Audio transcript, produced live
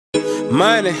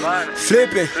Money,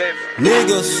 flippin',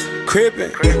 niggas,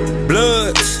 crippin',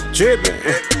 bloods, drippin'.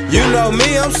 You know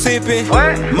me, I'm sippin'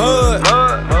 mud.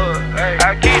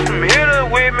 I keep them hitters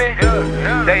with me.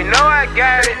 They know I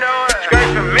got it.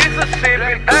 Straight from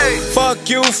Mississippi. Ay. Fuck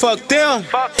you, fuck them.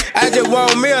 I just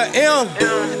want me a M.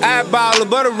 I ball a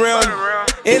butter rim.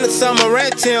 In the summer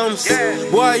rat Timbs.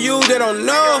 Boy, you that don't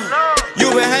know, you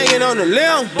been hanging on the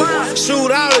limb.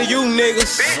 Shoot all of you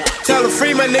niggas. Tell them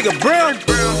free my nigga Brim.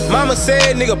 Mama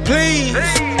said, nigga, please.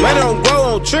 Man, don't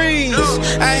grow on trees.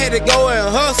 I had to go and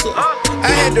hustle. I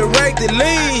had to rake the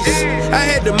leaves. I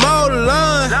had to mow the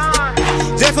lawn.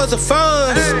 Just for some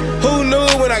fun. Who knew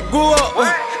when I grew up?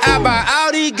 I buy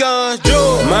all these guns.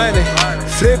 Jewel, money,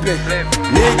 flippin',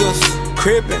 niggas,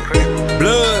 crippin',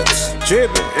 bloods,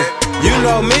 drippin'. You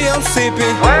know me, I'm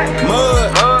sippin'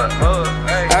 mud.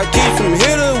 I keep some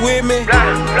hitters with me.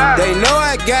 They know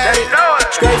I got it.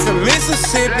 Straight from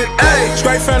Mississippi.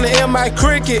 Straight from the MI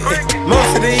cricket.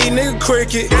 Most of these niggas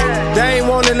cricket. They ain't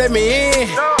wanna let me in,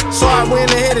 so I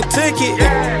went ahead and took it.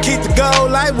 Keep the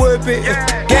gold like whippin'.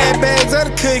 Gas bags of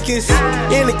the cookies.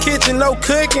 In the kitchen, no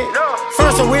cooking.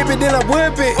 First I whip it, then I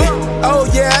whip it. Oh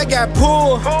yeah, I got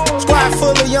pulled. Squad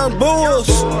full of young bulls.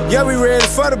 Yeah, we ready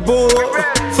for the bull.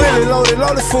 Fully loaded,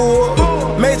 loaded full.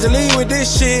 Major league with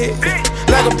this shit.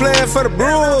 Like I'm playing for the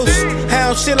Brewers.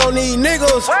 Hound shit on these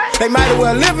niggas. They might as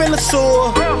well live in the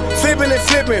sewer. Flippin' and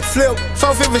flippin', flip.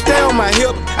 450 stay on my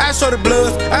hip. I show the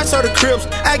bloods, I show the crips.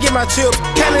 I get my chips,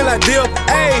 cannon like dip.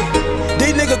 Ayy,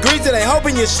 these niggas greasy, they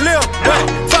hoping you slip. But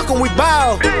fuck 'em, we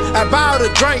ball. I ball the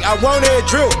drink, I want that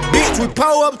drip. Bitch, we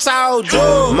pull up tall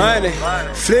drugs. Money,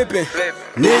 flippin',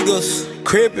 niggas,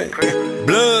 crippin',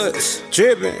 bloods,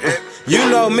 drippin'. You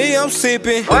know me, I'm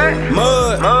sippin'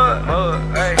 mud.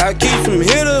 I keep some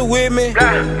hitters with me.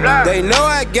 They know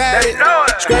I got it.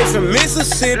 Straight from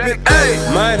Mississippi.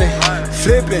 Money,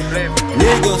 flippin',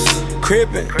 niggas,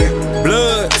 crippin',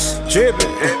 bloods,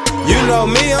 drippin'. You know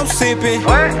me, I'm sippin'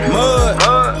 mud.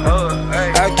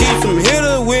 I keep some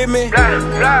hitters with me.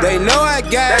 They know I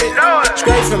got it.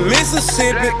 Straight from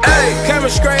Mississippi.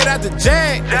 Coming straight out the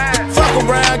jack. Fuck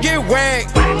around, get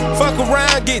whacked. Fuck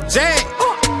around, get jacked.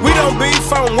 We don't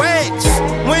beef on wax.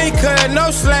 We ain't cutting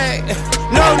no slack.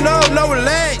 No,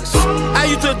 relax. I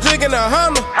used to dig in a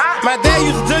Hummer. My dad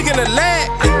used to dig in a lat.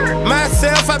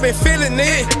 Myself, I been feeling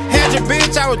it. Had your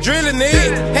bitch, I was drilling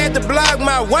it. Had to block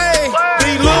my way.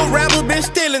 These little rappers been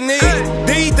stealing it.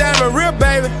 These diamond real,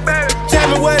 baby. Tell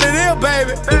me what it is,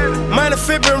 baby. Money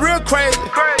flipping real crazy.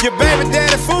 Your baby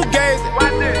daddy fugazi.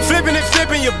 Flipping and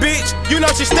flipping your bitch. You know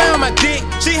she stay on my dick.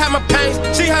 She have my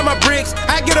paints, she have my bricks.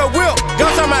 I get a whip,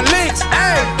 goes on my licks.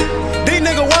 Ayy, these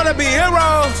niggas wanna be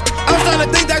heroes. I'm starting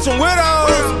to think they some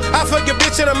widows. I fuck your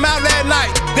bitch in the mouth last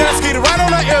night, then I skied right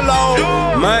on her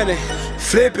earlobe. Money,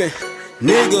 flippin',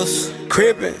 niggas,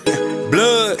 crippin',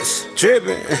 bloods,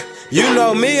 drippin'. You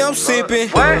know me, I'm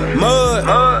sippin' mud.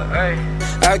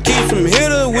 I keep some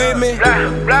hitters with me.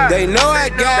 They know I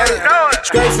got it.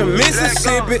 Straight from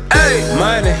Mississippi.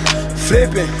 Money,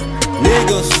 flippin',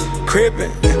 niggas,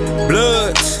 crippin',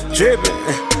 bloods, drippin'.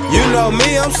 You know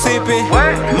me, I'm sippin'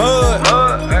 mud.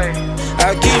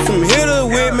 I keep some hitters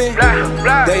with me.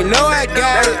 They know I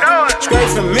got it. Straight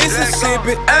from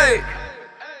Mississippi.